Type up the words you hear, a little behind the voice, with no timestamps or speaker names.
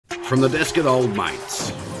from the desk at Old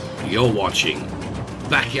Mates, you're watching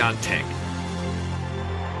Backyard Tech.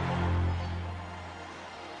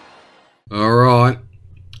 Alright,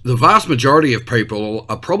 the vast majority of people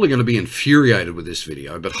are probably going to be infuriated with this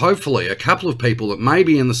video, but hopefully a couple of people that may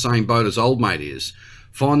be in the same boat as Old Mate is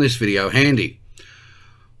find this video handy.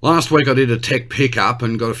 Last week I did a tech pickup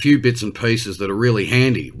and got a few bits and pieces that are really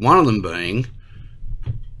handy, one of them being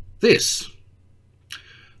this.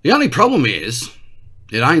 The only problem is,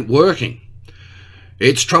 it ain't working.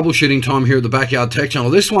 It's troubleshooting time here at the Backyard Tech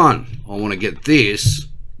channel. This one, I want to get this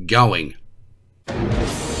going.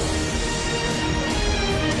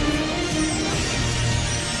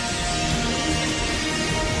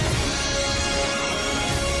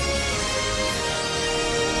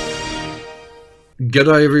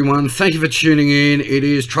 G'day everyone, thank you for tuning in. It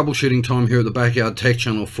is troubleshooting time here at the Backyard Tech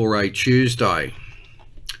channel for a Tuesday.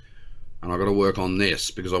 And I've got to work on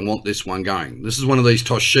this because I want this one going. This is one of these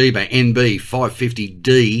Toshiba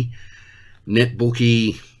NB550D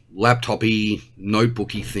netbooky, laptopy,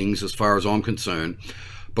 notebooky things as far as I'm concerned.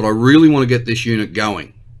 But I really want to get this unit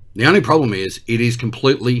going. The only problem is it is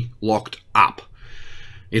completely locked up.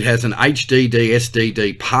 It has an HDD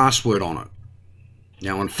SDD password on it.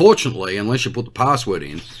 Now, unfortunately, unless you put the password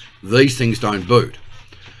in, these things don't boot.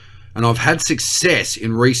 And I've had success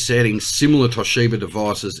in resetting similar Toshiba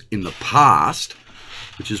devices in the past,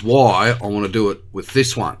 which is why I want to do it with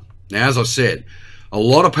this one. Now, as I said, a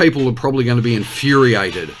lot of people are probably going to be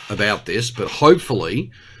infuriated about this, but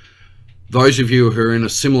hopefully, those of you who are in a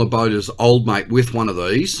similar boat as Old Mate with one of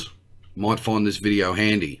these might find this video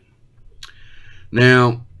handy.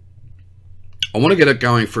 Now, I want to get it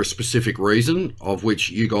going for a specific reason, of which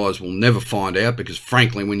you guys will never find out, because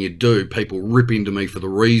frankly, when you do, people rip into me for the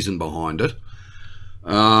reason behind it.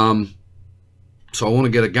 So I want to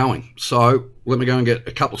get it going. So let me go and get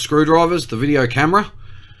a couple of screwdrivers, the video camera,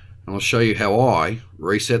 and I'll show you how I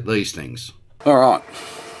reset these things. Alright,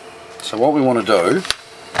 so what we want to do,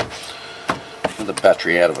 get the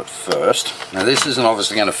battery out of it first. Now this isn't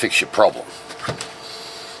obviously going to fix your problem.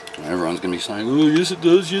 Everyone's going to be saying, oh yes it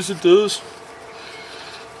does, yes it does.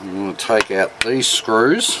 I'm going to take out these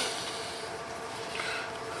screws.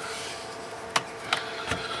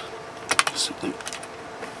 Simply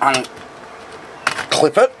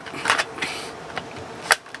unclip it.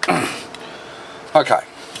 Okay,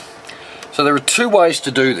 so there are two ways to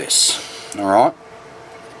do this. Alright,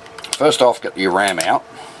 first off, get your RAM out.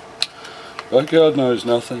 Backyard knows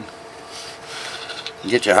nothing.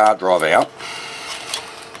 Get your hard drive out.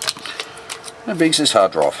 How big's this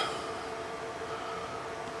hard drive?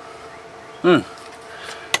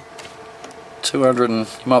 200, and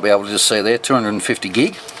you might be able to just see there, 250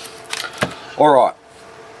 gig. Alright,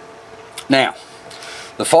 now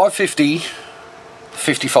the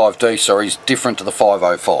 55D, sorry, is different to the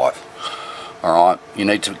 505. Alright, you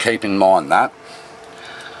need to keep in mind that.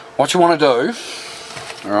 What you want to do,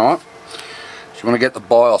 alright, is you want to get the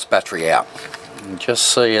BIOS battery out. You just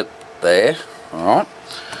see it there, alright.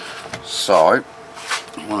 So,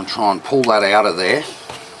 you want to try and pull that out of there.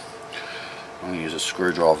 I'm going to use a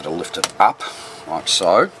screwdriver to lift it up, like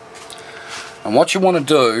so. And what you want to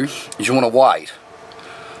do is you want to wait.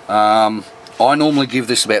 I normally give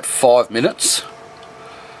this about 5 minutes,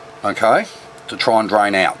 okay, to try and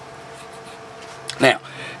drain out. Now,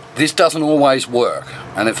 this doesn't always work,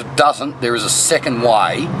 and if it doesn't, there is a second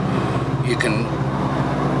way you can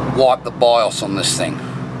wipe the BIOS on this thing,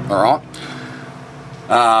 alright?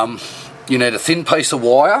 You need a thin piece of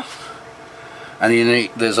wire, and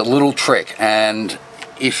there's a little trick, and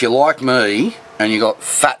if you're like me and you got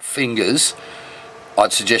fat fingers,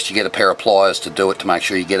 I'd suggest you get a pair of pliers to do it to make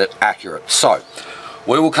sure you get it accurate. So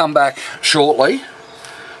we will come back shortly,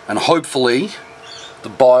 and hopefully the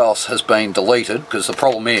BIOS has been deleted, because the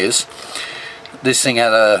problem is this thing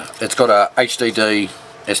it's got a HDD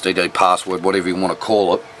SDD password, whatever you want to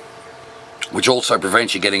call it, which also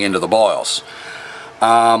prevents you getting into the BIOS.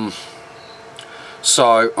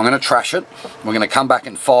 So I'm going to trash it. We're going to come back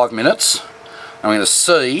in 5 minutes. I'm going to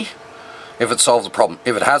see if it solves the problem.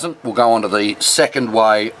 If it hasn't, we'll go on to the second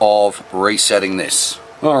way of resetting this.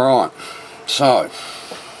 Alright, so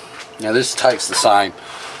now this takes the same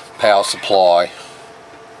power supply.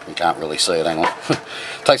 You can't really see it, hang on.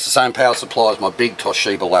 Takes the same power supply as my big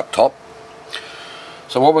Toshiba laptop.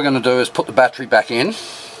 So what we're going to do is put the battery back in.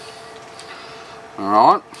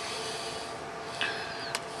 Alright.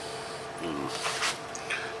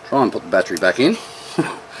 Try and put the battery back in.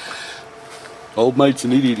 Old Mate's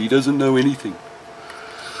an idiot, he doesn't know anything.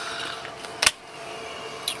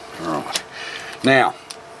 Alright. Now,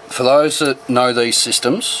 for those that know these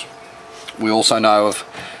systems, we also know of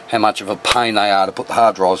how much of a pain they are to put the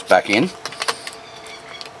hard drives back in.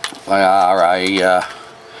 They are a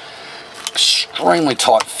extremely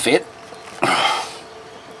tight fit.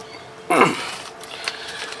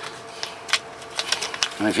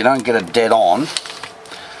 And if you don't get it dead on,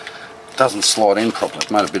 it doesn't slide in properly.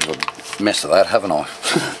 I've made a bit of a mess of that, haven't I?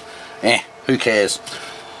 Eh, who cares?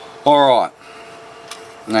 Alright,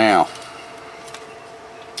 now,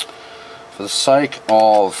 for the sake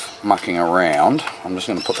of mucking around, I'm just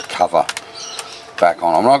going to put the cover back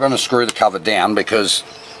on. I'm not going to screw the cover down, because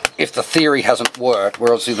if the theory hasn't worked, we're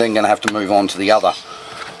obviously then going to have to move on to the other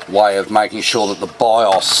way of making sure that the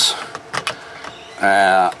BIOS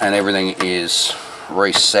and everything is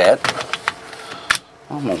reset.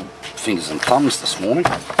 I'm on fingers and thumbs this morning.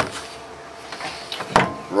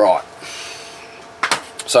 Right.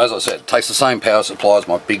 So as I said, it takes the same power supply as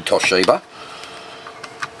my big Toshiba.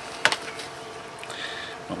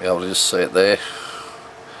 I'll be able to just see it there,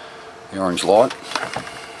 the orange light.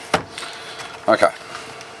 Okay.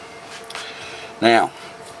 Now,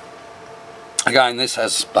 again, this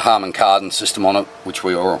has the Harman Kardon system on it, which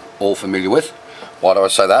we are all familiar with. Why do I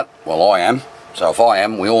say that? Well, I am. So if I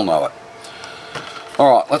am, we all know it.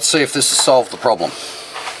 Alright, let's see if this has solved the problem.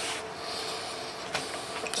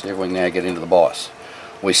 See if we can now get into the BIOS.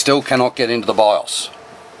 We still cannot get into the BIOS.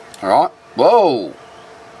 Alright? Whoa!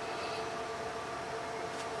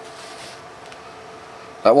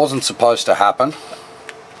 That wasn't supposed to happen.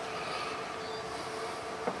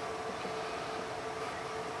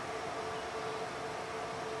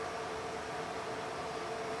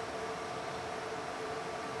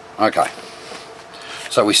 Okay.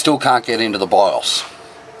 So we still can't get into the BIOS.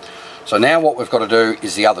 So now what we've got to do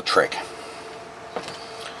is the other trick.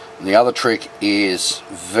 And the other trick is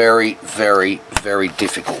very, very, very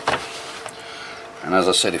difficult. And as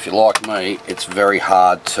I said, if you're like me, it's very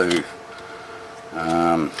hard to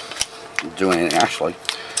do anything. Actually,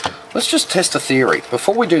 let's just test a theory.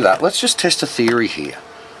 Before we do that, let's just test a theory here.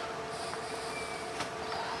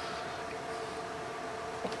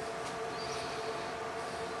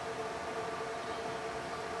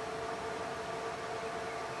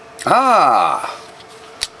 Ah,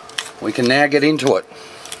 we can now get into it.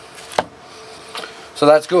 So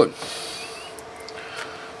that's good.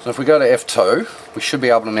 So if we go to F2, we should be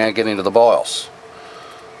able to now get into the BIOS,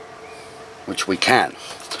 which we can.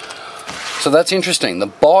 So that's interesting. The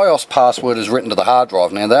BIOS password is written to the hard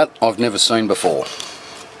drive. Now that I've never seen before.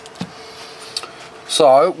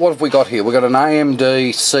 So what have we got here? We've got an AMD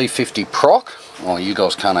C50 Proc. Oh, you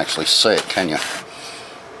guys can't actually see it, can you?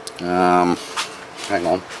 Hang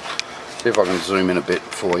on. See if I can zoom in a bit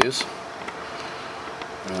for you.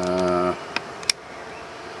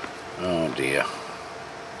 Oh dear.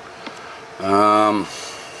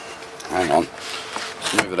 Hang on.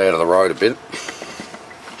 Let's move it out of the road a bit.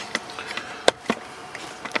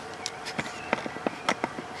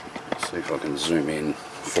 See if I can zoom in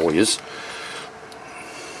for you.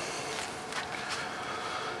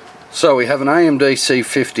 So we have an AMD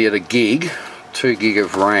C50 at a gig, 2 gig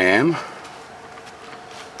of RAM.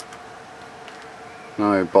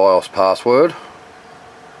 No BIOS password.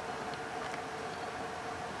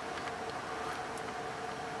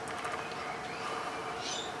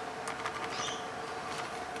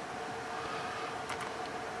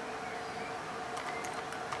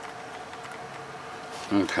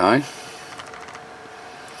 Okay.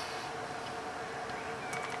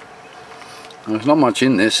 There's not much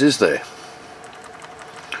in this, is there?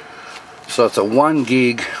 So it's a 1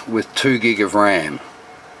 gig with 2 gig of RAM.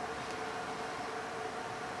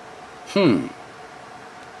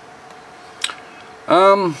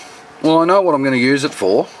 Well, I know what I'm going to use it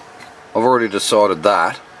for. I've already decided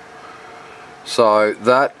that. So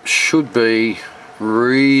that should be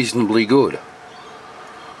reasonably good.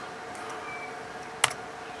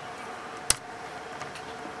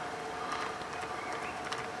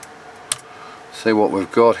 See what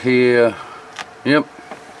we've got here. Yep,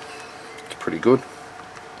 it's pretty good.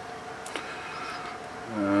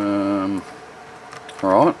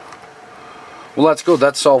 Alright. Well, that's good.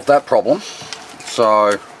 That solved that problem.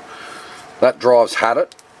 So that drive's had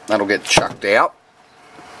it. That'll get chucked out.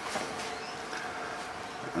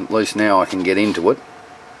 At least now I can get into it.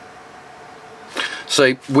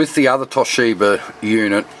 See, with the other Toshiba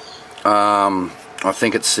unit, I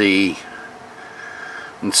think it's the...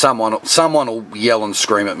 And someone will yell and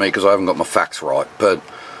scream at me because I haven't got my facts right, but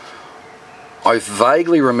I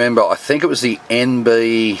vaguely remember, I think it was the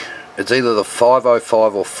NB, it's either the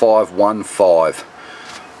 505 or 515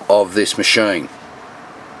 of this machine.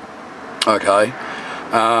 Okay.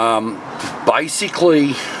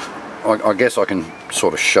 Basically, I guess I can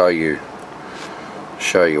sort of show you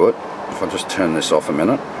show you it. If I just turn this off a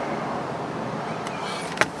minute.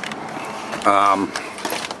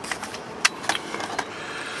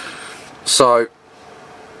 So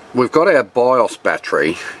we've got our BIOS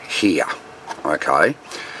battery here, okay.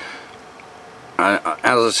 As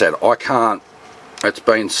I said, I can't, it's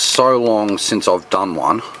been so long since I've done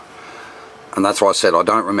one, and that's why I said I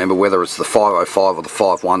don't remember whether it's the 505 or the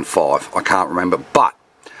 515, I can't remember. But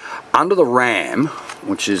under the RAM,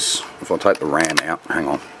 which is, if I take the RAM out, hang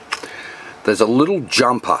on, there's a little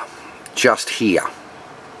jumper just here,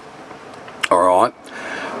 alright,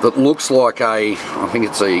 that looks like a, I think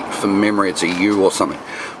it's a, from memory it's a U or something.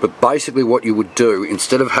 But basically what you would do,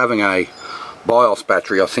 instead of having a BIOS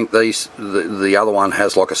battery, I think the other one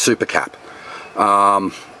has like a super cap,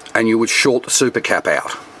 and you would short the super cap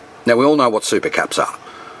out. Now we all know what super caps are,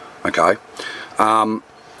 okay.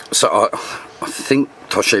 So I think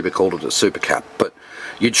Toshiba called it a super cap, but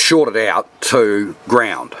you'd short it out to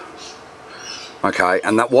ground, okay,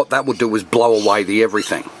 and what that would do is blow away the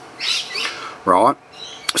everything, right?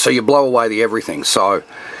 So you blow away the everything, so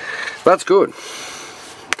that's good.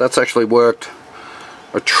 That's actually worked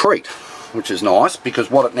a treat, which is nice, because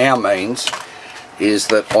what it now means is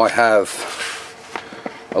that I have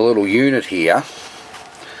a little unit here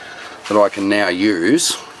that I can now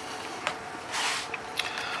use,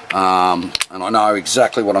 and I know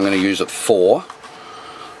exactly what I'm going to use it for,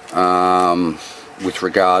 with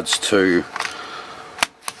regards to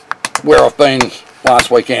where I've been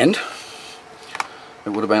last weekend. It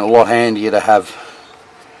would have been a lot handier to have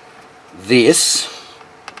this,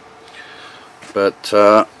 but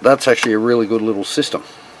that's actually a really good little system.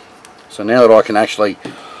 So now that I can actually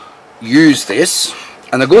use this,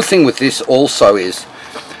 and the good thing with this also is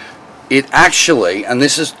it actually, and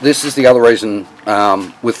this is the other reason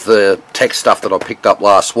with the tech stuff that I picked up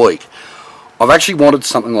last week, I've actually wanted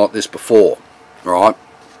something like this before, right?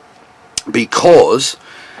 Because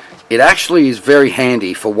it actually is very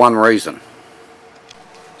handy for one reason.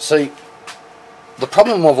 See, the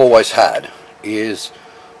problem I've always had is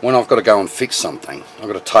when I've got to go and fix something, I've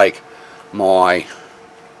got to take my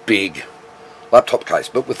big laptop case.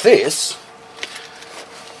 But with this,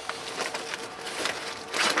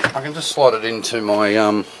 I can just slide it into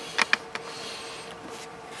my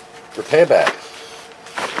repair bag.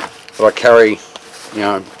 But I carry, you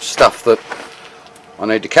know, stuff that I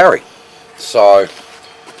need to carry. So,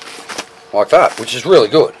 like that, which is really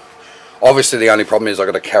good. Obviously the only problem is I've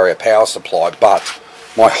got to carry a power supply, but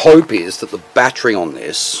my hope is that the battery on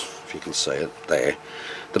this, if you can see it there,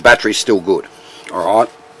 the battery's still good,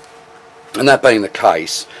 alright? And that being the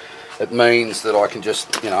case, it means that I can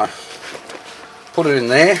just, you know, put it in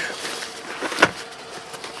there,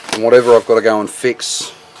 and whatever I've got to go and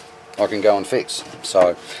fix, I can go and fix.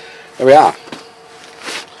 So, there we are.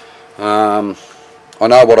 I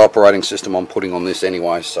know what operating system I'm putting on this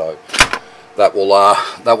anyway, so that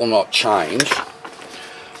will not change,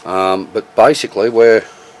 but basically we're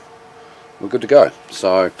good to go.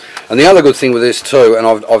 So, and the other good thing with this too, and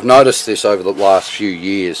I've noticed this over the last few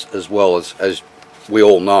years as well, as we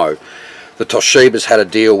all know, the Toshiba's had a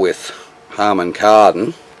deal with Harman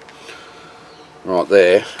Kardon, right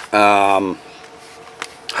there, Harman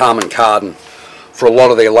Kardon, for a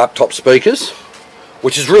lot of their laptop speakers,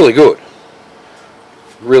 which is really good,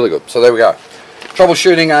 really good. So there we go.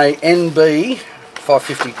 Troubleshooting a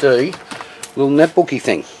NB550D little netbooky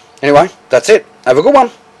thing. Anyway, that's it. Have a good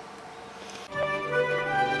one.